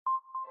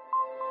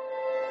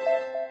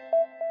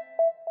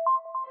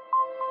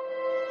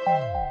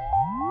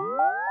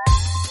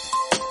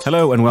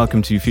Hello and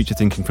welcome to Future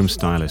Thinking from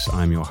Stylus.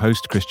 I'm your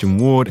host, Christian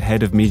Ward,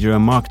 Head of Media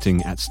and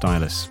Marketing at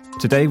Stylus.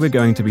 Today we're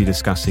going to be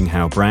discussing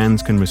how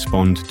brands can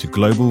respond to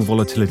global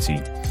volatility.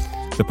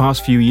 The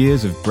past few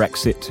years of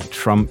Brexit,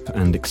 Trump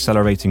and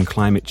accelerating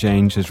climate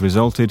change has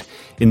resulted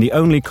in the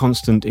only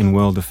constant in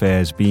world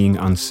affairs being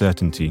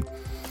uncertainty.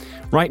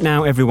 Right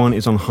now everyone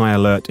is on high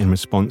alert in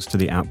response to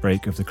the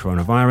outbreak of the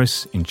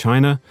coronavirus in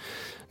China.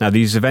 Now,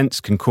 these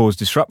events can cause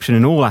disruption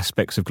in all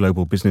aspects of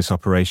global business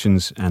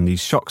operations, and these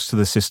shocks to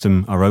the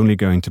system are only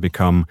going to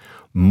become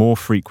more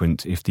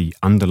frequent if the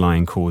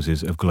underlying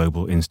causes of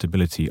global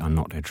instability are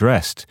not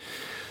addressed.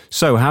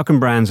 So, how can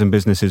brands and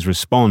businesses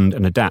respond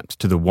and adapt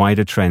to the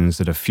wider trends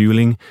that are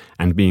fueling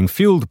and being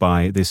fueled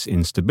by this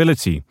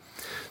instability?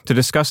 To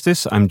discuss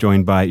this, I'm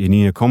joined by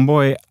Janina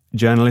Conboye,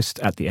 journalist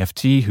at the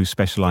FT who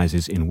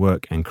specialises in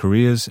work and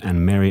careers,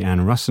 and Mary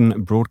Ann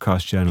Russon,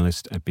 broadcast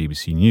journalist at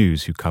BBC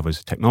News who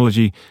covers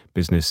technology,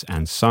 business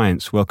and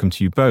science. Welcome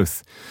to you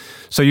both.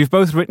 So you've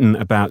both written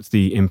about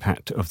the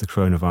impact of the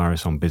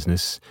coronavirus on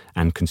business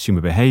and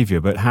consumer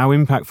behaviour, but how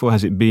impactful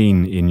has it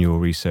been in your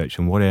research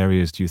and what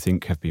areas do you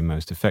think have been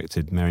most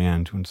affected? Mary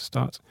Ann, do you want to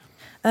start?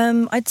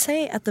 I'd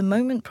say at the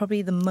moment,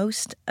 probably the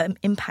most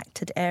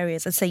impacted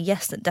areas, I'd say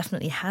yes, that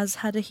definitely has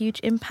had a huge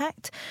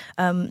impact.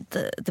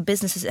 The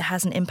businesses it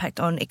has an impact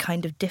on, it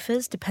kind of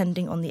differs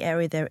depending on the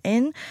area they're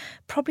in.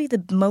 Probably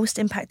the most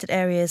impacted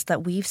areas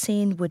that we've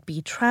seen would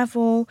be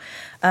travel,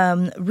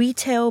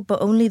 retail,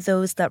 but only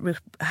those that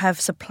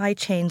have supply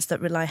chains that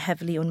rely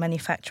heavily on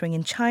manufacturing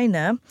in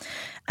China.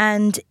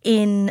 And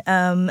in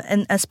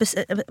a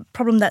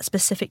problem that's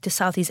specific to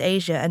Southeast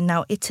Asia and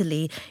now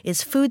Italy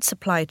is food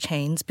supply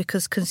chains,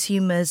 because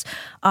consumers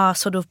are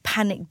sort of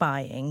panic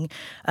buying,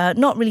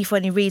 not really for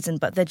any reason,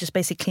 but they're just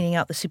basically cleaning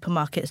out the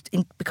supermarkets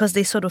because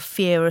they sort of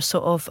fear a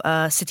sort of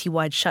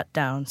citywide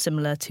shutdown,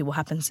 similar to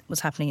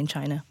what's happening in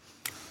China.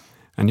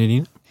 And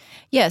Janina?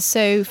 Yeah,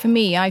 so for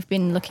me, I've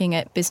been looking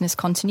at business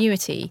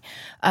continuity.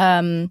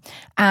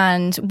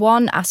 And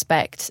one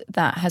aspect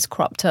that has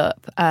cropped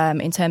up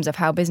in terms of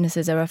how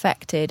businesses are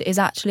affected is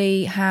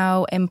actually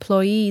how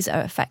employees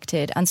are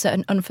affected, and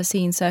certain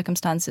unforeseen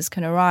circumstances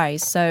can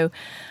arise. So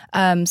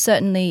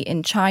certainly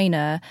in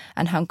China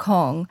and Hong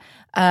Kong,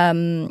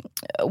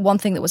 one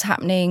thing that was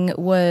happening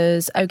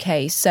was,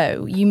 okay,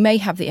 so you may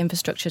have the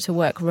infrastructure to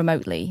work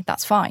remotely,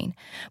 that's fine.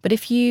 But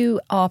if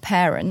you are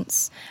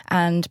parents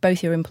and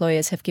both your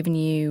employers have given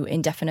you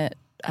indefinite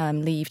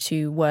leave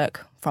to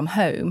work from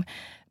home,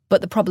 but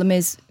the problem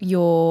is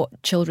your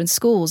children's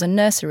schools and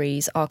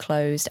nurseries are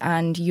closed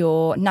and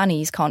your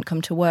nannies can't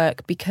come to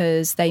work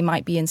because they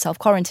might be in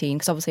self-quarantine,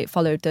 because obviously it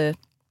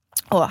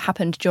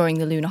happened during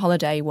the lunar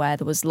holiday where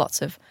there was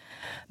lots of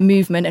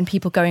movement and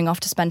people going off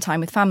to spend time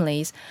with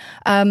families.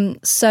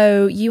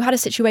 So you had a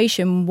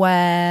situation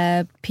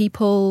where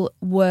people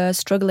were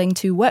struggling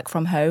to work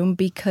from home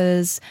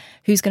because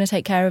who's going to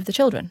take care of the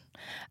children?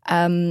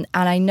 And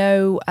I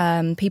know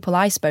people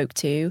I spoke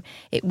to,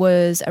 it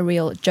was a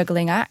real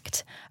juggling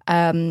act.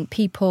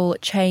 People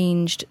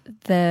changed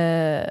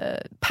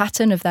the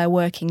pattern of their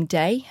working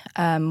day.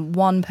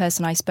 One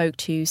person I spoke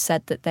to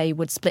said that they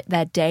would split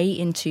their day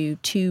into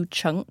two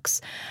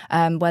chunks,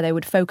 where they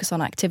would focus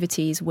on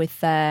activities with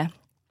their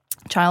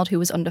child who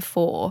was under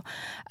 4,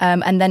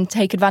 and then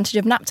take advantage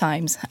of nap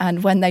times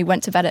and when they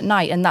went to bed at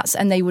night,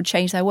 and they would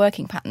change their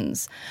working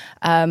patterns,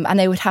 and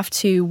they would have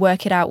to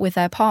work it out with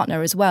their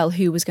partner as well,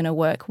 who was going to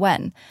work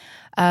when,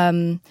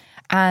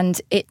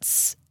 and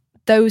it's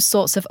those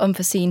sorts of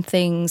unforeseen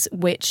things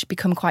which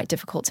become quite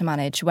difficult to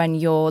manage when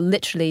you're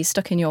literally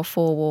stuck in your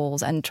 4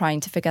 walls and trying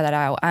to figure that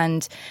out.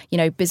 And, you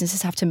know,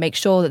 businesses have to make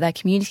sure that they're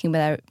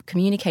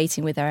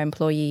communicating with their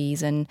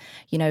employees, and,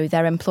 you know,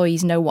 their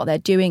employees know what they're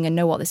doing and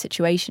know what the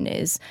situation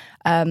is.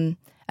 And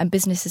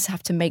businesses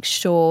have to make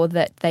sure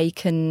that they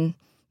can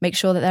make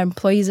sure that their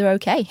employees are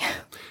okay.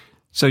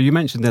 So you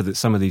mentioned there that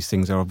some of these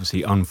things are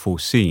obviously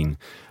unforeseen.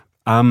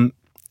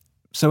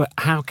 So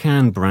how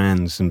can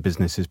brands and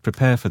businesses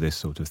prepare for this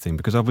sort of thing?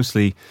 Because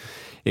obviously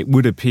it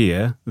would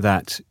appear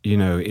that, you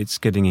know, it's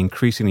getting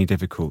increasingly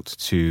difficult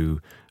to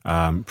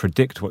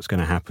predict what's going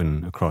to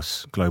happen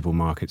across global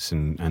markets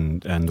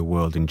and the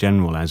world in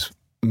general, as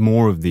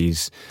more of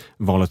these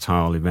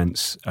volatile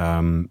events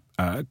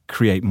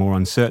create more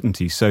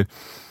uncertainty. So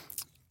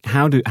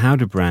how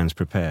do brands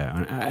prepare?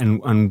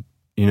 And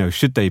you know,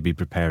 should they be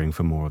preparing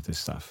for more of this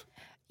stuff?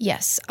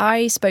 Yes,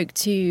 I spoke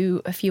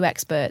to a few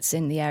experts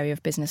in the area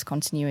of business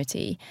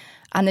continuity,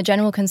 and the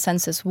general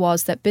consensus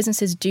was that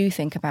businesses do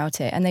think about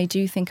it, and they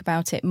do think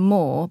about it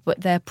more, but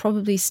they're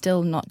probably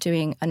still not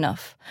doing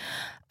enough.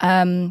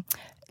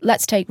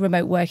 Let's take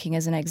remote working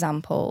as an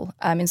example.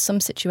 In some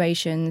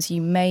situations,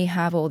 you may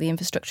have all the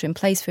infrastructure in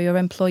place for your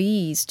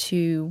employees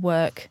to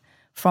work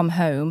from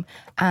home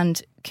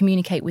and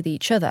communicate with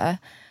each other.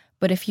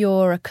 But if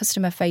you're a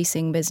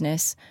customer-facing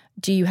business,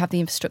 do you have the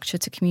infrastructure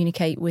to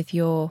communicate with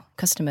your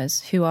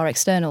customers who are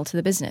external to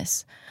the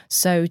business?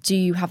 So do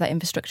you have that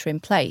infrastructure in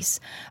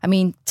place? I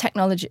mean,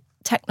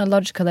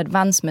 technological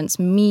advancements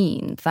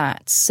mean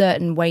that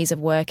certain ways of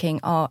working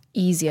are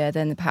easier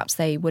than perhaps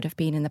they would have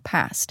been in the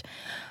past.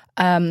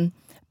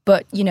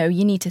 But, you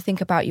need to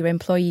think about your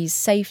employees'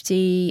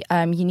 safety.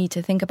 You need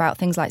to think about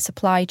things like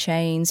supply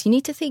chains. You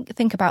need to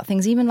think about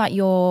things even like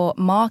your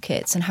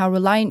markets and how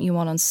reliant you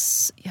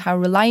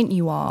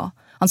are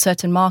on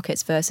certain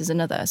markets versus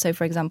another. So,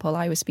 for example,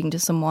 I was speaking to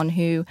someone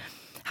who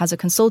has a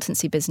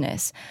consultancy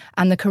business,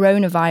 and the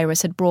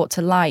coronavirus had brought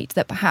to light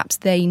that perhaps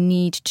they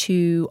need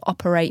to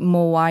operate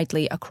more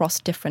widely across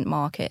different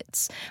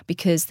markets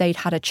because they'd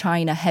had a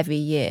China-heavy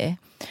year.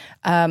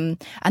 And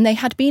they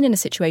had been in a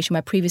situation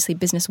where previously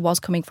business was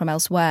coming from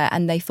elsewhere,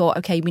 and they thought,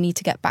 okay, we need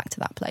to get back to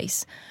that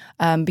place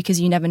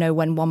because you never know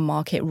when one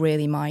market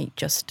really might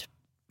just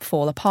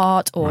fall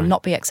apart or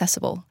not be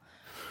accessible.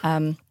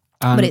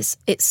 But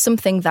it's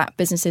something that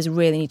businesses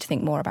really need to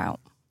think more about.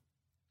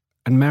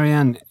 And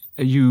Marianne,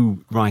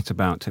 you write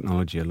about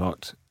technology a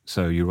lot,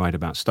 so you write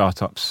about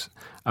startups.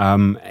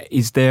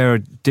 Is there a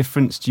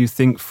difference, do you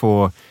think,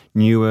 for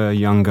newer,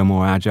 younger,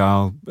 more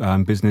agile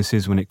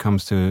businesses when it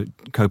comes to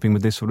coping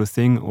with this sort of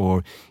thing,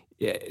 or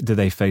do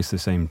they face the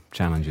same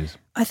challenges?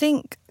 I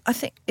think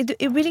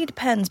it really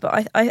depends,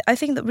 but I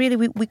think that really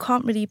we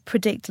can't really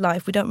predict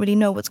life. We don't really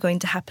know what's going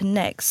to happen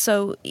next.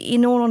 So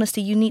in all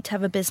honesty, you need to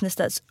have a business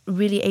that's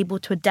really able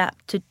to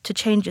adapt to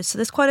changes. So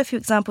there's quite a few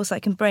examples I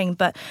can bring.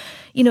 But,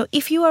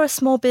 if you are a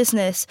small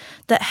business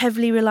that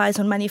heavily relies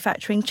on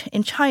manufacturing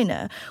in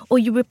China, or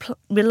you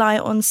rely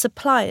on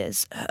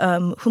suppliers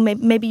who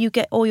maybe you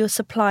get all your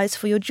supplies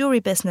for your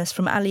jewelry business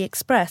from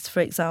AliExpress, for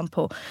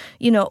example,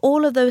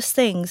 all of those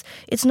things,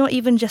 it's not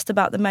even just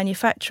about the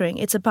manufacturing,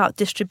 it's about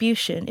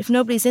distribution. If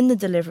nobody's in the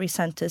delivery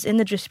centres, in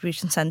the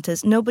distribution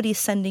centres, nobody's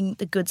sending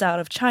the goods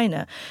out of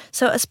China.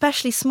 So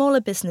especially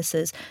smaller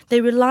businesses, they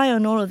rely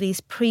on all of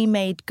these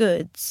pre-made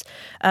goods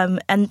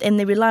and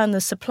they rely on the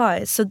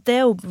suppliers. So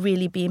they'll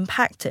really be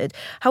impacted.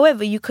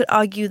 However, you could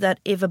argue that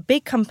if a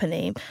big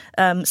company,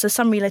 so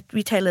some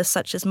retailers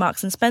such as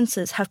Marks and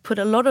Spencer's have put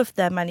a lot of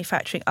their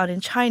manufacturing out in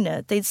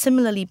China, they'd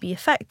similarly be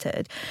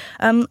affected.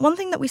 One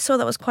thing that we saw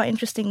that was quite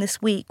interesting this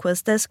week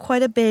was there's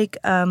quite a big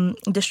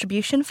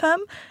distribution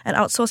firm, an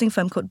outsourcing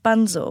firm called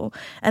Bunzl,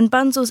 and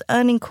Bunzl's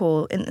earnings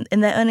call in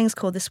their earnings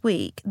call this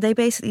week, they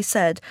basically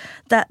said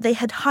that they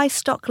had high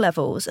stock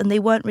levels and they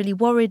weren't really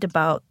worried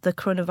about the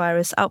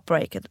coronavirus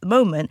outbreak at the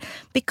moment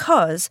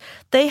because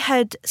they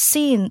had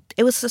seen,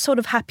 it was a sort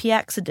of happy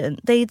accident,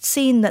 they'd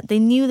seen that they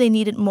knew they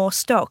needed more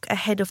stock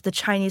ahead of the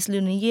Chinese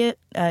Lunar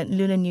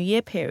New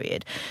Year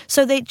period.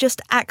 So they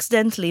just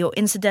accidentally or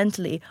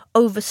incidentally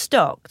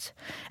overstocked.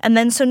 And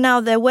then so now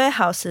their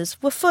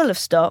warehouses were full of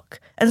stock,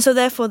 and so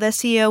therefore their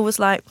CEO was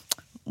like,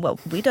 well,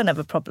 we don't have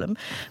a problem.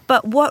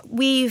 But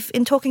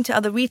in talking to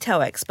other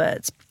retail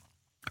experts,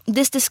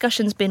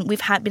 we've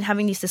been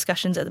having these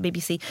discussions at the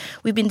BBC.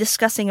 We've been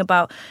discussing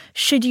about,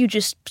 should you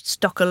just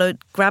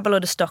grab a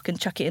load of stock and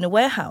chuck it in a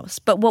warehouse?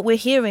 But what we're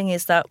hearing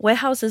is that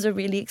warehouses are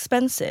really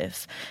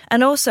expensive.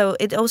 And also,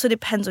 it also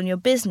depends on your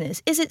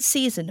business. Is it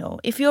seasonal?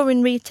 If you're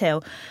in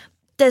retail,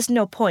 there's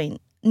no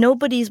point.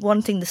 Nobody's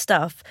wanting the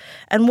stuff.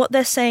 And what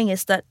they're saying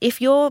is that if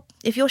your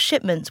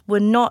shipments were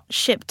not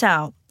shipped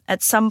out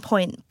at some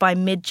point by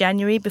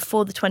mid-January,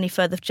 before the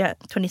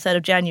 23rd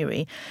of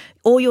January,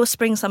 all your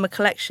spring-summer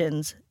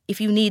collections, if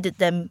you needed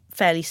them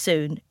fairly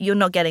soon, you're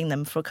not getting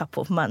them for a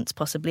couple of months,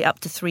 possibly up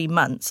to 3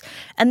 months.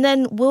 And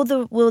then will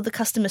the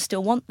customer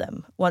still want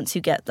them once you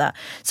get that?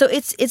 So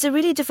it's a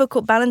really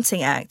difficult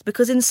balancing act,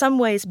 because in some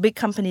ways big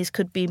companies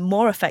could be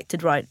more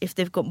affected, right, if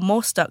they've got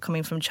more stock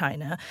coming from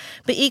China.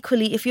 But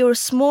equally, if you're a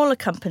smaller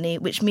company,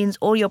 which means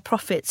all your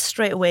profits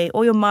straight away,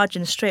 all your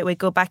margins straight away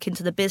go back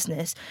into the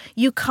business,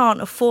 you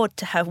can't afford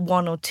to have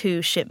 1 or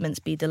 2 shipments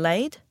be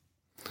delayed.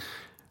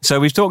 So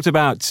we've talked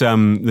about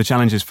the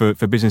challenges for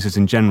businesses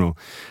in general.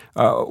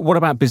 What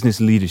about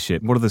business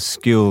leadership? What are the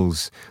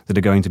skills that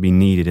are going to be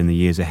needed in the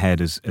years ahead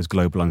as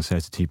global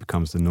uncertainty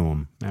becomes the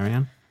norm?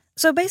 Marianne?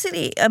 So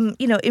basically,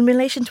 in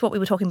relation to what we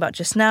were talking about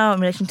just now, in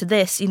relation to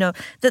this,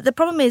 the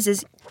problem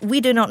is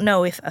we do not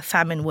know if a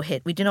famine will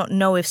hit. We do not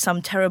know if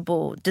some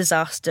terrible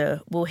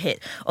disaster will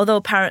hit. Although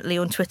apparently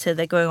on Twitter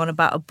they're going on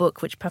about a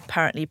book which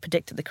apparently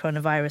predicted the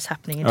coronavirus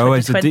happening in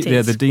 2020.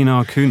 It's the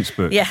Dinar Kuntz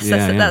book. Yes,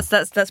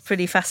 that's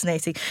pretty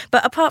fascinating.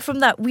 But apart from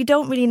that, we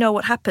don't really know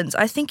what happens.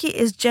 I think it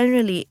is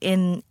generally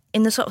in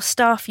the sort of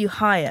staff you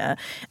hire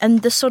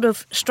and the sort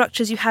of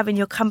structures you have in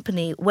your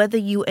company, whether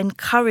you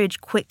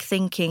encourage quick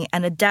thinking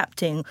and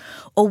adapting,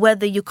 or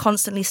whether you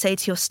constantly say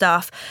to your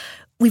staff,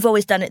 we've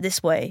always done it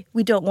this way.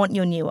 We don't want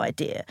your new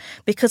idea.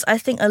 Because I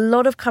think a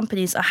lot of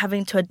companies are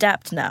having to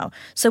adapt now.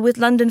 So with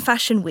London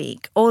Fashion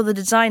Week, all the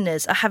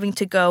designers are having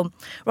to go,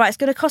 right, it's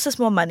going to cost us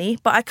more money,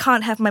 but I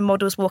can't have my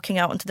models walking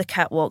out onto the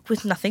catwalk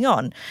with nothing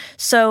on.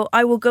 So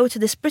I will go to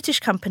this British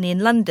company in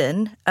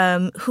London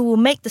who will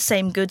make the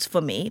same goods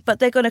for me, but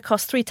they're going to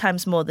cost 3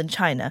 times more than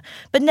China.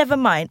 But never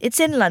mind,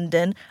 it's in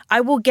London. I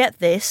will get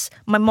this.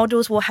 My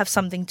models will have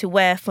something to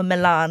wear for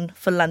Milan,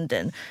 for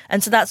London.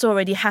 And so that's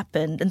already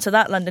happened. And so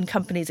that London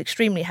company company is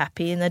extremely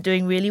happy and they're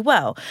doing really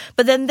well.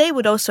 But then they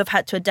would also have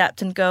had to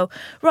adapt and go,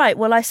 right,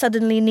 well, I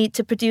suddenly need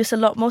to produce a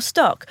lot more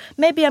stock.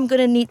 Maybe I'm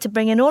going to need to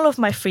bring in all of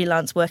my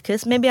freelance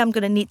workers. Maybe I'm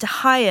going to need to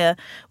hire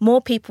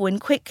more people in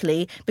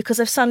quickly because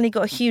I've suddenly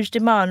got a huge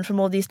demand from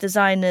all these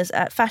designers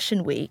at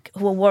Fashion Week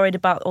who are worried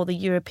about all the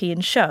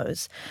European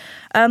shows.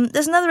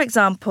 There's another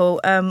example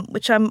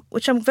which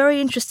I'm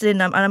very interested in,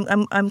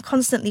 and I'm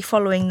constantly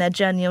following their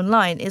journey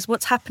online, is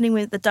what's happening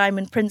with the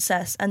Diamond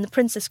Princess and the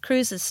Princess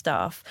Cruises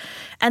staff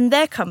and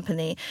their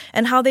company,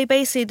 and how they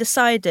basically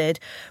decided,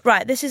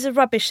 right, this is a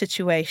rubbish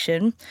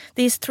situation.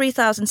 These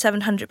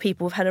 3,700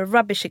 people have had a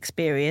rubbish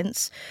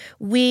experience.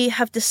 We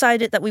have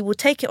decided that we will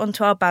take it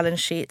onto our balance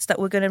sheets, that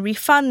we're going to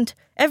refund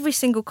every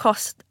single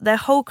cost, their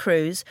whole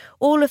cruise,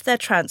 all of their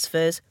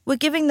transfers. We're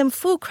giving them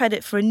full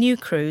credit for a new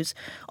cruise.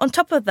 On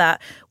top of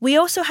that, we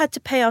also had to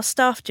pay our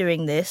staff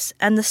during this,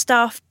 and the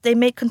staff, they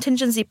made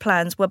contingency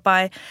plans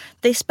whereby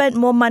they spent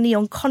more money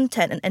on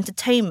content and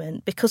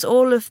entertainment because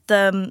all of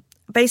them,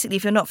 basically,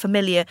 if you're not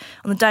familiar,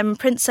 on the Diamond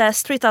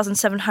Princess,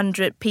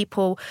 3,700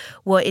 people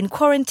were in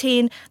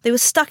quarantine. They were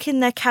stuck in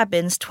their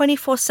cabins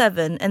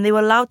 24/7, and they were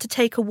allowed to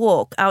take a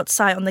walk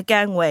outside on the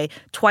gangway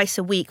twice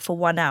a week for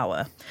 1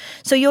 hour.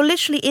 So you're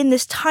literally in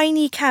this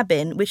tiny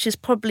cabin, which is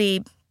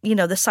probably,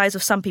 the size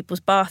of some people's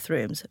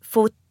bathrooms,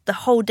 for the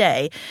whole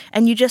day,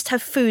 and you just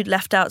have food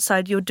left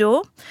outside your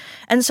door.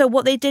 And so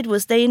what they did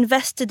was they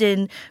invested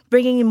in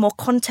bringing in more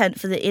content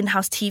for the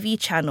in-house TV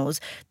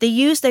channels. They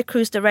used their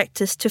cruise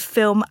directors to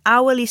film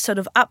hourly sort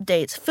of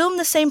updates, film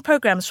the same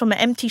programs from an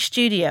empty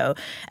studio,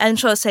 and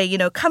sort of say,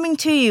 coming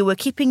to you, we're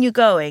keeping you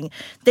going.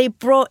 They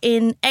brought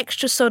in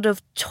extra sort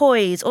of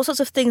toys, all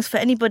sorts of things for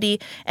anybody,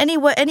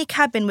 any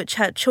cabin which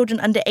had children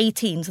under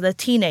 18, so they're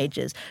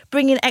teenagers,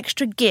 bring in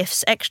extra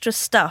gifts, extra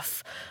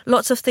stuff,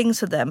 lots of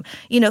things for them,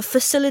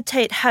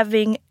 facilitate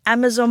having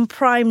Amazon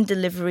Prime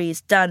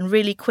deliveries done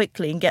really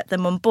quickly and get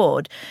them on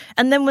board.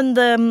 And then when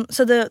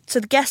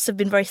the guests have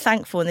been very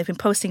thankful, and they've been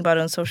posting about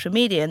it on social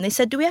media, and they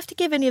said, do we have to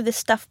give any of this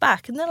stuff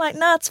back? And they're like,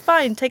 no, it's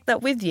fine, take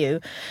that with you.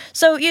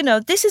 So,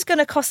 this is going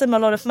to cost them a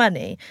lot of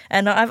money.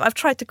 And I've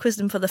tried to quiz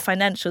them for the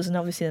financials, and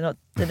obviously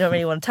they don't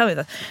really want to tell me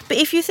that. But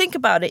if you think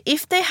about it,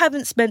 if they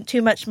haven't spent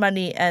too much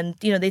money, and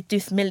they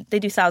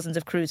do thousands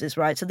of cruises,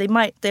 right? So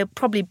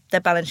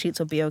their balance sheets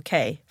will be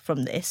okay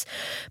from this.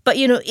 But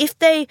if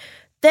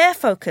their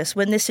focus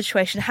when this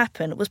situation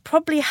happened was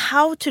probably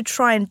how to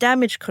try and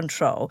damage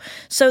control,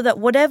 so that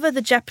whatever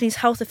the Japanese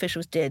health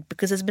officials did,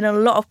 because there's been a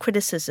lot of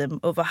criticism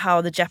over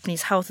how the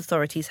Japanese health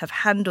authorities have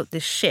handled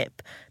this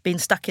ship being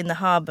stuck in the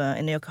harbour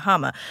in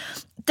Yokohama,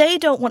 they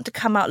don't want to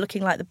come out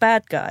looking like the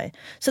bad guy.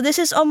 So this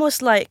is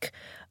almost like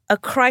a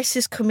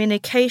crisis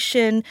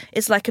communication.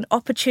 Is like an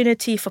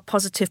opportunity for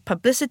positive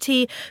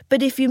publicity.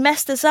 But if you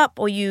mess this up,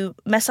 or you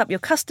mess up your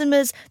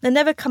customers, they're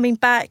never coming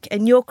back,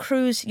 and your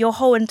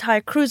whole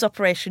entire cruise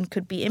operation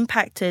could be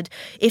impacted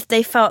if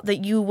they felt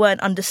that you weren't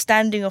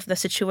understanding of the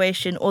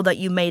situation, or that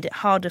you made it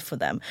harder for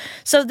them.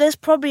 So there's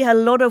probably a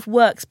lot of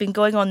work's been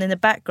going on in the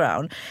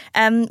background.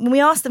 And when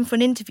we asked them for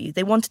an interview,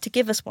 they wanted to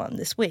give us one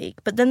this week,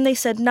 but then they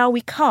said, no,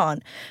 we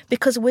can't,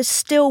 because we're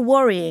still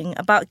worrying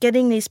about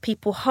getting these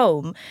people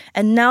home,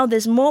 and now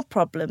there's more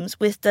problems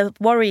with the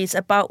worries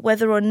about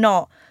whether or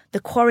not the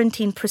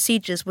quarantine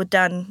procedures were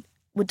done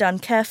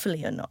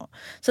carefully or not.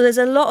 So there's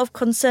a lot of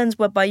concerns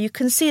whereby you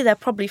can see they're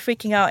probably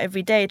freaking out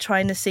every day,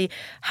 trying to see,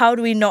 how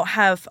do we not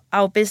have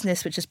our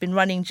business, which has been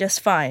running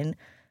just fine,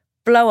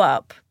 blow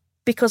up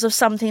because of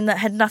something that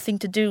had nothing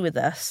to do with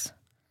us.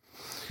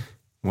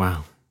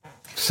 Wow.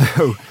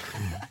 So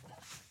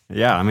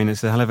yeah, I mean,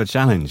 it's a hell of a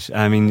challenge.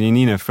 I mean,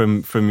 Janina,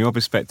 from your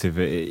perspective,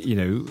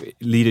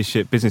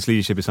 business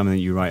leadership is something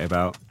that you write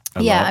about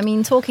a lot. I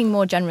mean, talking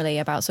more generally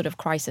about sort of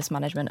crisis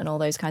management and all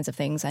those kinds of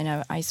things, I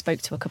know I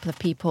spoke to a couple of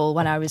people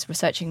when I was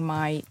researching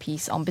my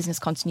piece on business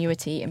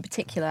continuity in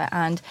particular,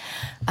 and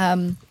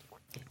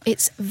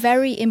it's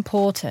very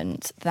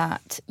important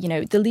that,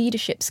 the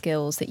leadership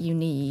skills that you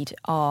need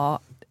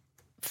are,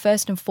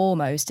 first and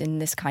foremost in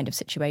this kind of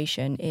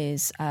situation,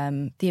 is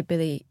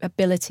the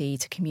ability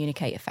to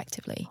communicate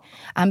effectively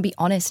and be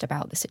honest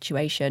about the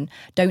situation.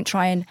 Don't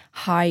try and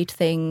hide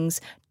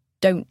things.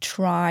 Don't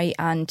try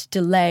and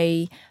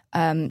delay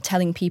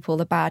telling people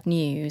the bad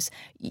news.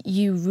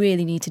 You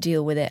really need to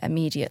deal with it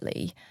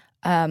immediately.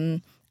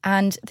 And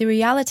the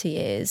reality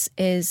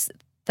is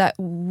that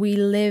we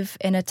live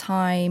in a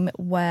time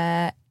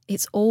where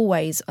it's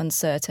always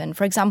uncertain.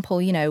 For example,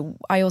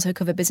 I also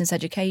cover business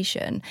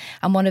education,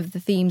 and one of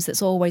the themes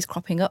that's always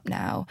cropping up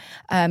now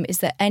is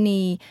that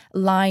any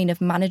line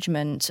of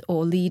management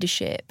or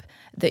leadership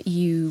that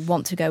you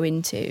want to go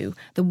into,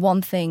 the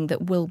one thing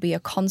that will be a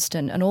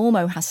constant and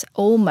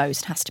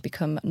almost has to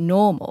become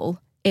normal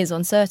is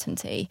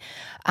uncertainty.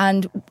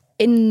 And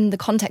in the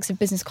context of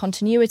business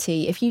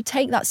continuity, if you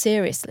take that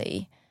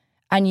seriously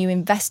and you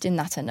invest in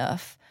that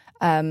enough,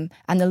 and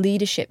the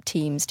leadership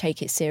teams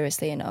take it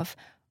seriously enough,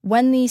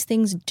 when these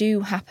things do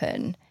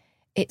happen,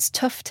 it's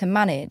tough to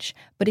manage,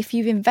 but if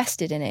you've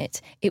invested in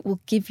it, it will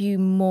give you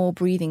more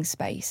breathing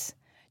space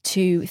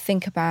to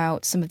think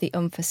about some of the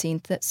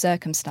unforeseen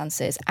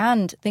circumstances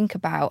and think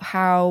about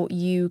how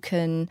you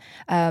can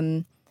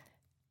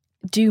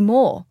do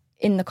more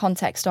in the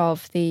context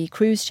of the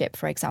cruise ship,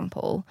 for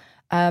example.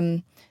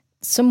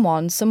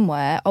 Someone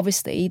somewhere,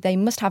 obviously, they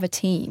must have a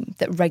team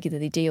that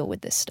regularly deal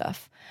with this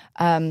stuff,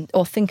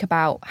 or think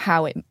about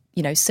how it,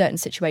 certain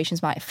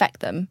situations might affect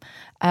them.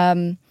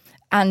 And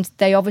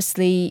they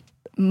obviously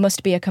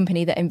must be a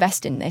company that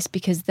invest in this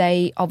because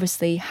they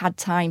obviously had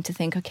time to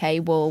think, okay,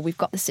 well, we've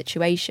got the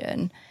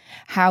situation.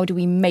 How do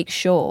we make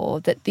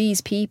sure that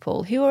these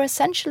people who are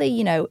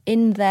essentially,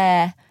 in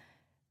their,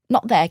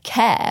 not their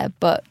care,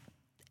 but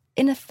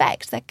in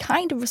effect, they're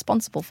kind of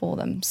responsible for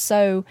them.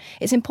 So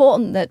it's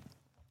important that,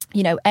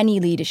 any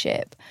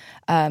leadership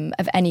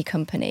of any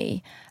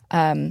company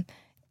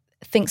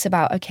thinks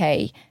about,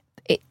 okay,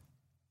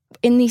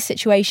 in these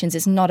situations,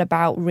 it's not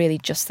about really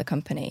just the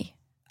company.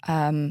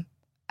 And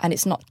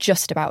it's not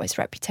just about its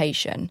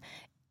reputation.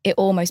 It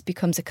almost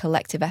becomes a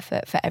collective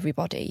effort for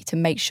everybody to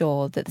make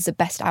sure that there's a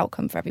best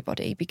outcome for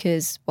everybody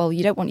because, well,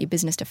 you don't want your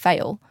business to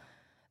fail.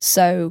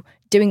 So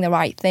doing the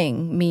right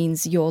thing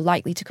means you're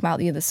likely to come out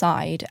the other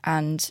side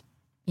and,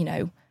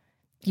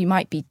 you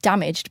might be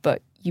damaged,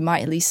 but you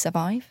might at least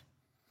survive.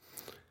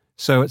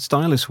 So at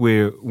Stylus,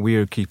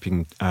 we're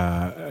keeping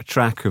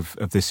track of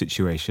this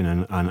situation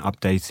and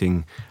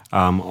updating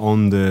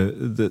on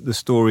the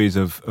stories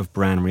of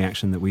brand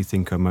reaction that we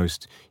think are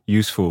most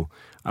useful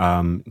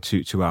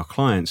to our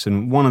clients.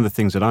 And one of the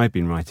things that I've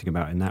been writing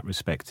about in that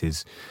respect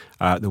is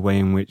the way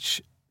in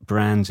which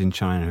brands in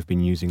China have been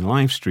using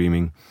live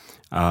streaming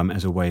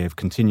as a way of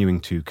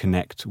continuing to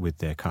connect with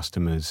their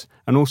customers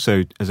and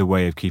also as a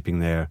way of keeping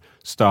their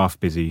staff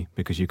busy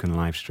because you can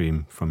live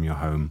stream from your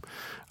home.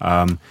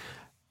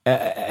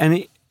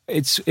 And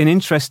it's an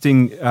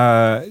interesting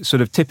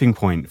sort of tipping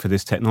point for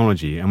this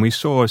technology. And we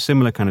saw a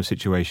similar kind of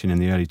situation in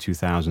the early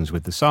 2000s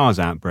with the SARS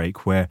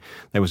outbreak, where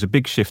there was a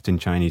big shift in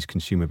Chinese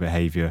consumer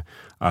behavior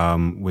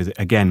with,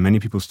 again, many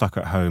people stuck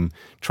at home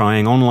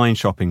trying online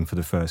shopping for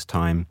the first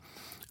time,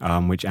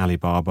 which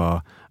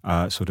Alibaba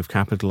sort of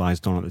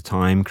capitalized on at the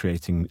time,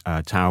 creating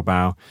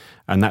Taobao.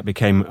 And that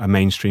became a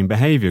mainstream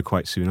behavior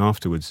quite soon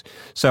afterwards.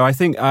 So I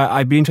think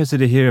I'd be interested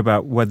to hear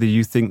about whether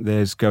you think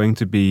there's going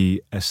to be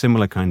a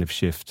similar kind of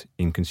shift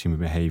in consumer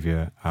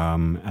behavior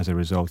as a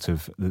result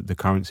of the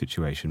current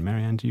situation.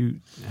 Marianne, do you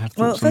have thoughts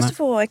on that? Well, first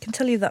of all, I can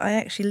tell you that I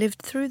actually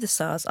lived through the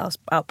SARS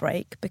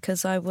outbreak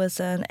because I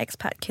was an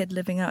expat kid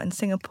living out in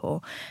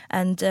Singapore.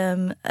 And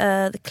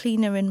the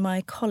cleaner in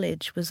my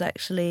college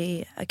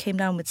came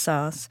down with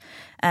SARS.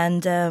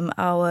 And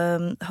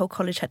our whole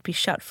college had to be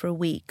shut for a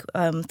week.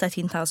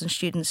 13,000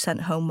 students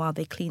sent home while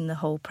they cleaned the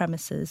whole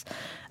premises.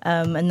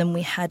 And then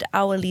we had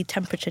hourly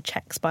temperature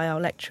checks by our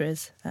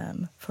lecturers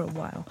for a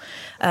while.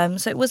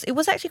 So it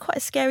was actually quite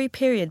a scary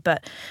period.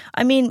 But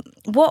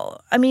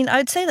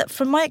I'd say that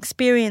from my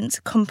experience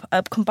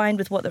combined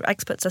with what the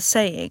experts are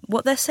saying,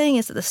 what they're saying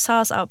is that the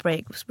SARS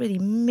outbreak was really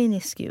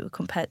minuscule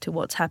compared to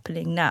what's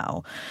happening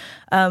now.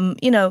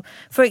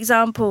 For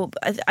example,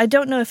 I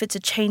don't know if it's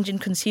a change in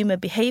consumer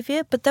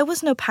behavior, but there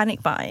was no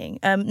panic buying.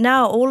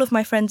 Now, all of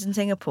my friends in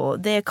Singapore,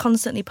 they're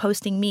constantly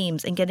posting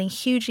memes and getting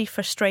hugely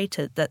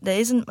frustrated that there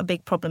isn't a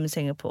big problem in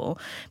Singapore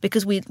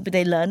because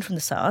they learned from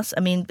the SARS.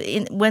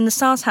 When the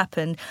SARS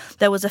happened,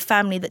 there was a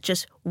family that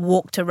just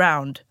walked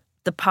around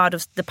the part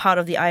of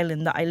the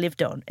island that I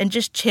lived on and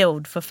just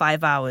chilled for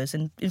 5 hours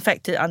and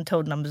infected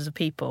untold numbers of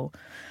people.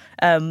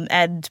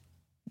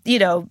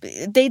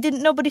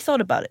 Nobody thought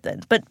about it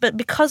then. But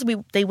because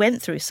they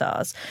went through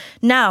SARS,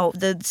 now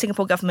the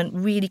Singapore government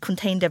really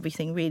contained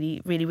everything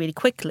really, really, really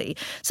quickly.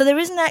 So there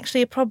isn't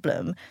actually a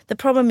problem. The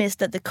problem is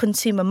that the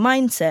consumer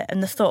mindset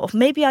and the thought of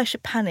maybe I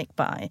should panic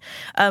buy.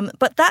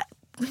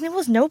 There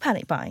was no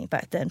panic buying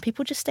back then.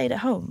 People just stayed at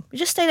home. We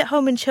just stayed at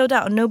home and chilled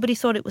out, and nobody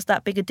thought it was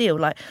that big a deal.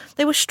 Like,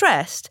 they were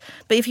stressed,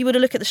 but if you were to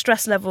look at the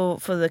stress level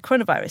for the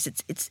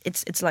coronavirus,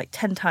 it's like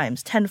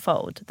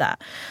 10fold that.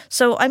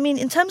 So,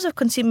 in terms of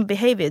consumer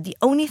behavior, the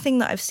only thing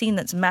that I've seen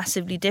that's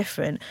massively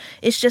different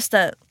is just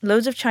that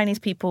loads of Chinese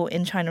people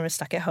in China are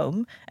stuck at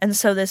home, and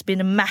so there's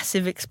been a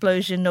massive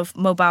explosion of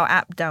mobile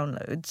app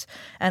downloads.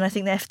 And I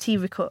think the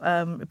FT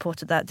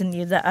reported that, didn't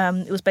you? That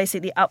it was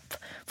basically up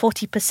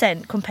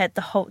 40% compared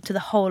to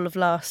the whole of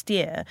last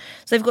year.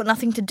 So they've got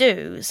nothing to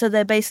do. So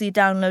they're basically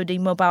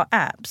downloading mobile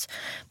apps.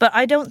 But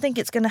I don't think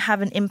it's going to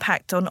have an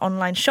impact on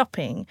online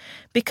shopping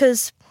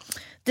because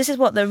this is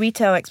what the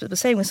retail experts were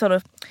saying was sort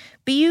of,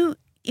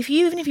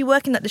 even if you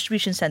work in that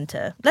distribution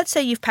centre, let's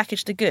say you've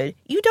packaged a good,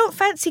 you don't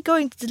fancy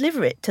going to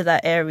deliver it to that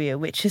area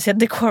which is in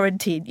the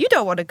quarantine. You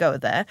don't want to go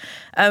there.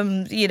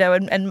 And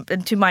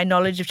to my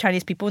knowledge of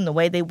Chinese people and the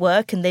way they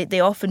work, and they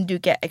often do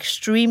get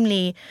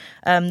extremely,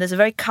 there's a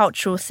very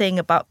cultural thing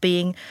about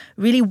being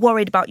really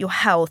worried about your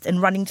health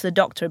and running to the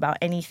doctor about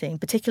anything,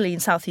 particularly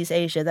in Southeast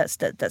Asia.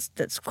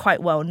 That's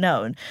quite well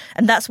known.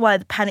 And that's why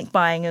the panic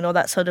buying and all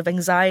that sort of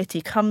anxiety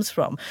comes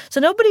from. So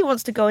nobody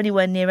wants to go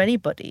anywhere near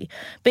anybody.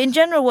 But in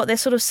general, what they're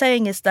sort of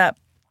saying is that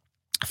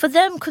for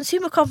them,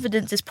 consumer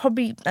confidence is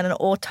probably at an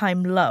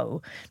all-time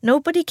low.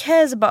 Nobody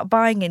cares about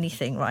buying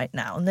anything right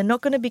now, and they're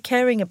not going to be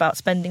caring about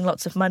spending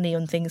lots of money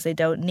on things they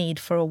don't need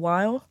for a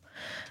while.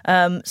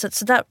 So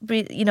that,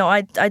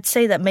 I'd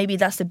say that maybe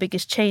that's the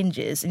biggest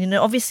changes. And,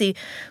 obviously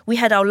we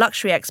had our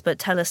luxury expert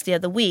tell us the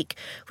other week,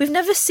 we've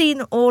never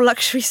seen all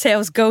luxury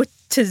sales go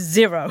to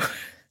zero.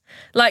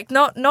 Like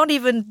not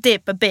even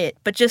dip a bit,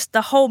 but just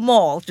the whole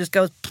mall just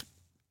goes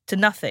to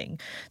nothing.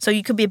 So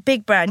you could be a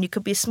big brand, you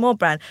could be a small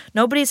brand.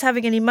 Nobody's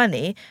having any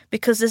money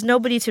because there's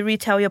nobody to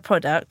retail your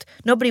product.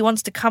 Nobody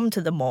wants to come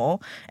to the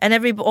mall, and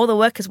all the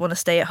workers want to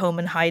stay at home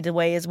and hide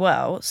away as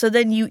well. So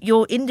then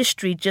your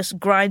industry just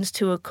grinds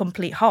to a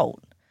complete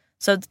halt.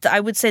 So I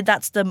would say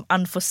that's the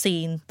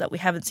unforeseen that we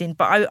haven't seen.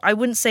 But I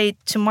wouldn't say,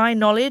 to my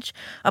knowledge,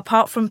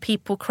 apart from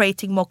people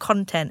creating more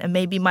content and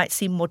maybe might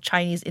see more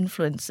Chinese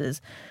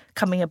influencers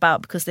coming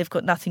about because they've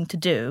got nothing to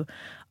do,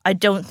 I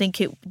don't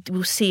think it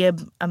will see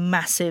a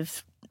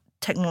massive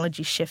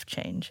technology shift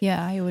change.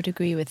 Yeah, I would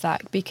agree with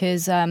that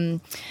because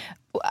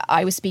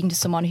I was speaking to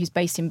someone who's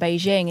based in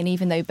Beijing, and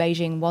even though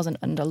Beijing wasn't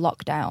under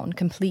lockdown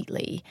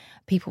completely,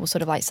 people were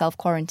sort of like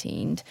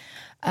self-quarantined.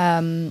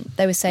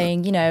 They were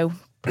saying,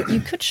 you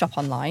could shop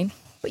online,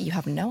 but you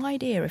have no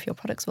idea if your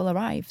products will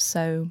arrive.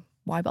 So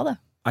why bother?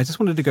 I just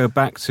wanted to go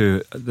back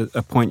to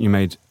a point you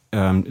made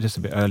just a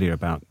bit earlier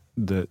about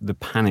the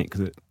panic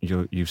that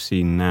you've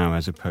seen now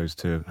as opposed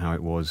to how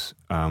it was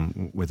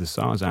with the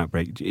SARS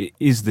outbreak.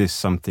 Is this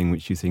something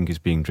which you think is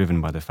being driven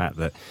by the fact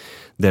that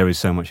there is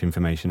so much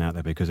information out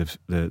there because of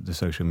the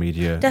social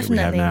media that we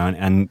have now?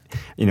 And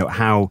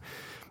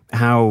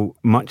how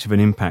much of an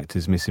impact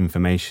is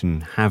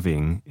misinformation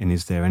having? And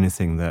is there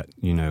anything that,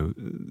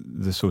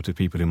 the sort of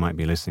people who might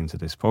be listening to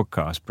this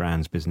podcast,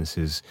 brands,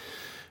 businesses,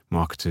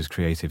 marketers,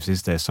 creatives,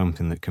 is there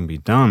something that can be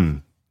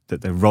done,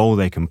 that the role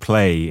they can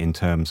play in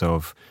terms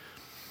of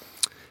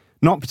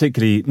not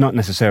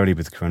necessarily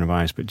with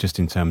coronavirus, but just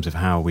in terms of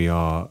how we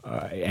are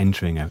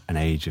entering an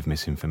age of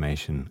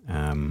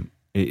misinformation?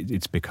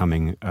 It's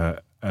becoming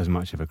as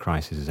much of a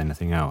crisis as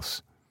anything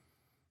else.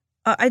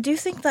 I do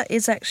think that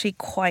is actually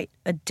quite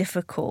a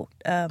difficult.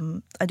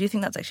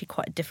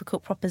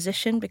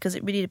 Proposition because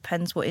it really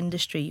depends what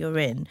industry you're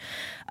in,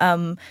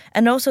 and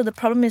also the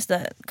problem is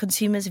that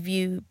consumers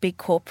view big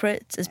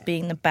corporates as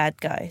being the bad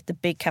guy, the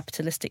big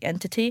capitalistic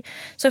entity.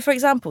 So, for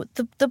example,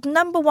 the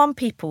number one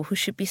people who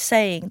should be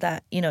saying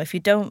that if you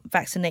don't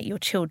vaccinate your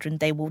children,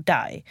 they will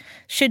die,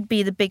 should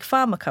be the big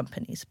pharma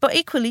companies. But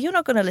equally, you're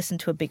not going to listen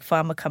to a big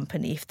pharma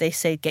company if they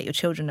say get your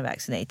children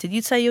vaccinated.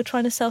 You'd say you're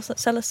trying to sell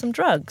us some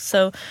drugs.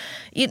 So.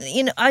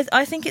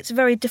 I think it's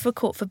very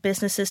difficult for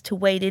businesses to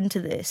wade into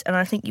this, and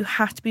I think you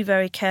have to be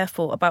very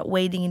careful about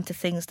wading into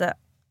things that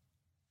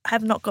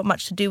have not got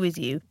much to do with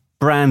you.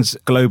 Brands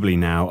globally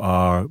now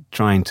are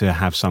trying to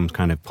have some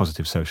kind of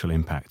positive social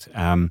impact.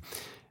 I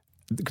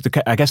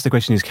guess the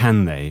question is,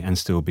 can they and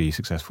still be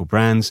successful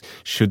brands?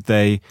 Should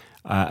they?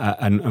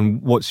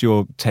 And what's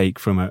your take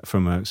from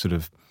a sort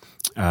of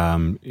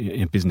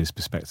business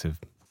perspective?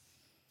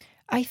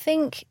 I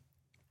think,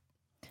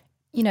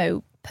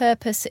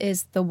 purpose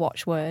is the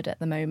watchword at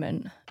the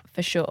moment,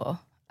 for sure,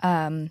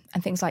 and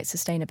things like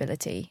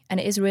sustainability. And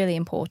it is really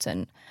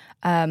important.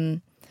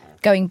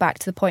 Going back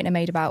to the point I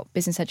made about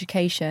business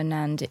education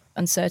and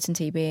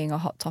uncertainty being a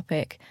hot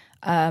topic,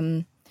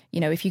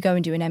 if you go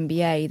and do an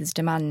MBA, there's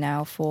demand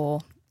now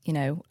for,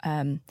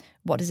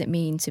 what does it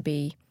mean to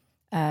be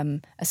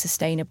a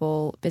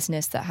sustainable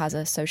business that has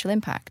a social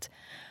impact?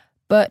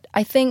 But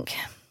I think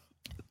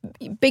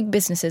big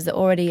businesses that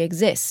already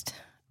exist,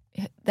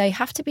 they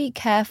have to be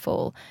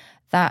careful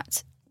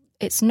that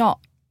it's not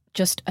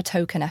just a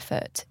token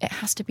effort. It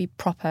has to be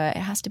proper. It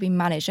has to be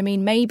managed. I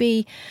mean,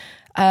 maybe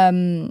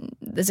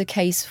there's a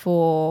case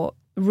for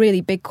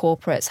really big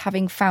corporates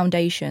having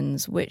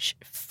foundations which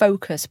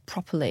focus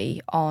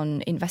properly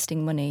on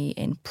investing money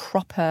in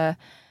proper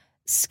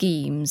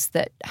schemes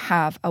that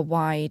have a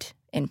wide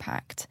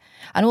impact.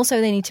 And also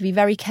they need to be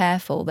very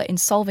careful that in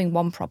solving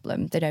one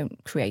problem, they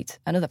don't create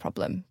another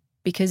problem.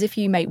 Because if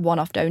you make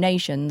one-off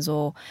donations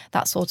or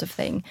that sort of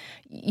thing,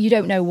 you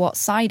don't know what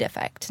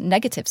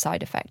negative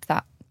side effect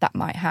that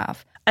might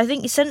have. I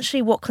think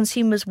essentially what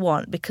consumers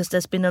want, because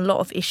there's been a lot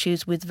of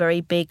issues with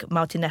very big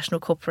multinational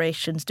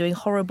corporations doing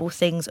horrible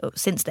things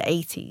since the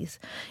 80s,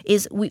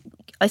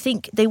 I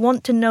think they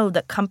want to know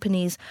that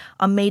companies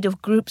are made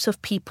of groups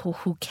of people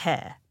who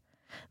care,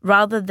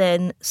 rather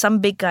than some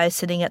big guys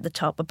sitting at the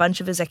top, a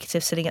bunch of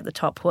executives sitting at the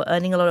top who are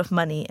earning a lot of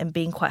money and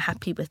being quite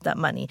happy with that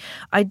money.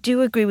 I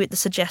do agree with the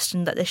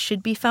suggestion that there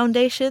should be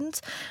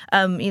foundations.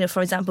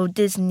 For example,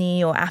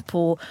 Disney or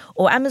Apple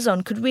or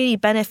Amazon could really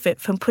benefit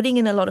from putting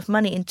in a lot of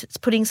money into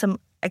putting some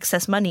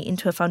excess money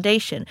into a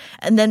foundation.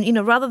 And then,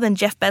 rather than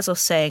Jeff Bezos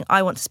saying,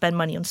 I want to spend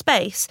money on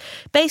space,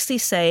 basically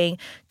saying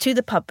to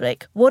the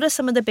public, what are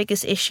some of the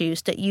biggest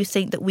issues that you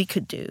think that we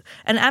could do?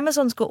 And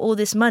Amazon's got all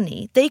this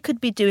money. They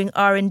could be doing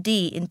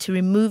R&D into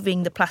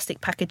removing the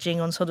plastic packaging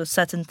on sort of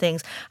certain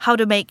things, how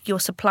to make your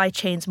supply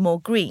chains more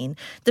green.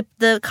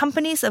 The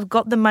companies have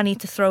got the money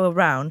to throw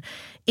around.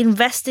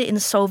 Invest it in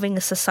solving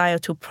a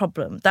societal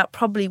problem. That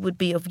probably would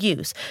be of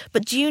use.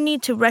 But do you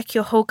need to wreck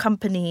your whole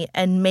company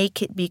and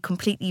make it be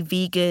completely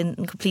vegan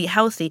and completely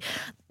healthy?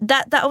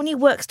 That only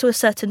works to a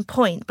certain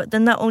point, but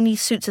then that only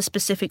suits a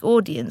specific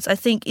audience. I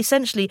think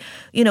essentially,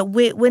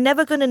 we're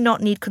never going to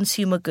not need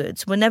consumer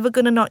goods. We're never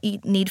going to not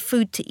need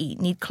food to eat,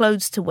 need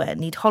clothes to wear,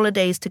 need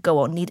holidays to go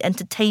on, need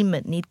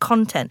entertainment, need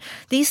content.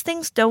 These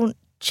things don't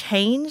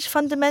change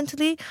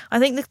fundamentally. I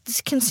think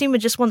the consumer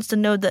just wants to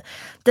know that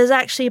there's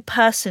actually a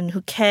person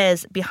who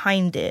cares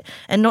behind it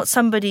and not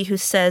somebody who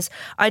says,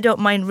 I don't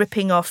mind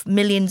ripping off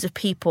millions of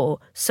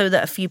people so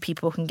that a few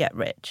people can get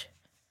rich.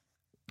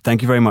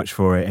 Thank you very much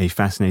for a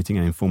fascinating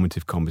and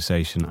informative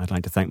conversation. I'd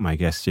like to thank my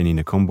guests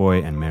Janina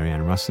Conboye and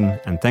Marianne Russon.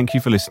 And thank you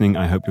for listening.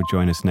 I hope you'll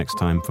join us next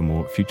time for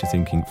more Future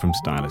Thinking from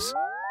Stylus.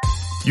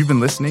 You've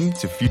been listening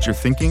to Future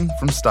Thinking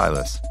from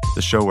Stylus,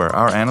 the show where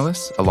our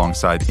analysts,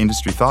 alongside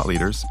industry thought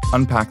leaders,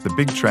 unpack the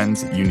big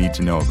trends that you need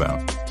to know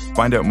about.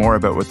 Find out more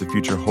about what the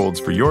future holds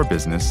for your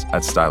business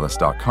at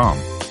stylus.com.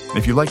 And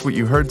if you like what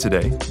you heard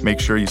today, make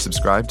sure you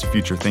subscribe to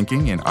Future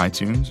Thinking in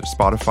iTunes or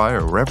Spotify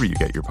or wherever you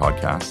get your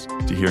podcasts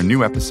to hear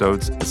new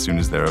episodes as soon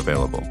as they're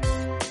available.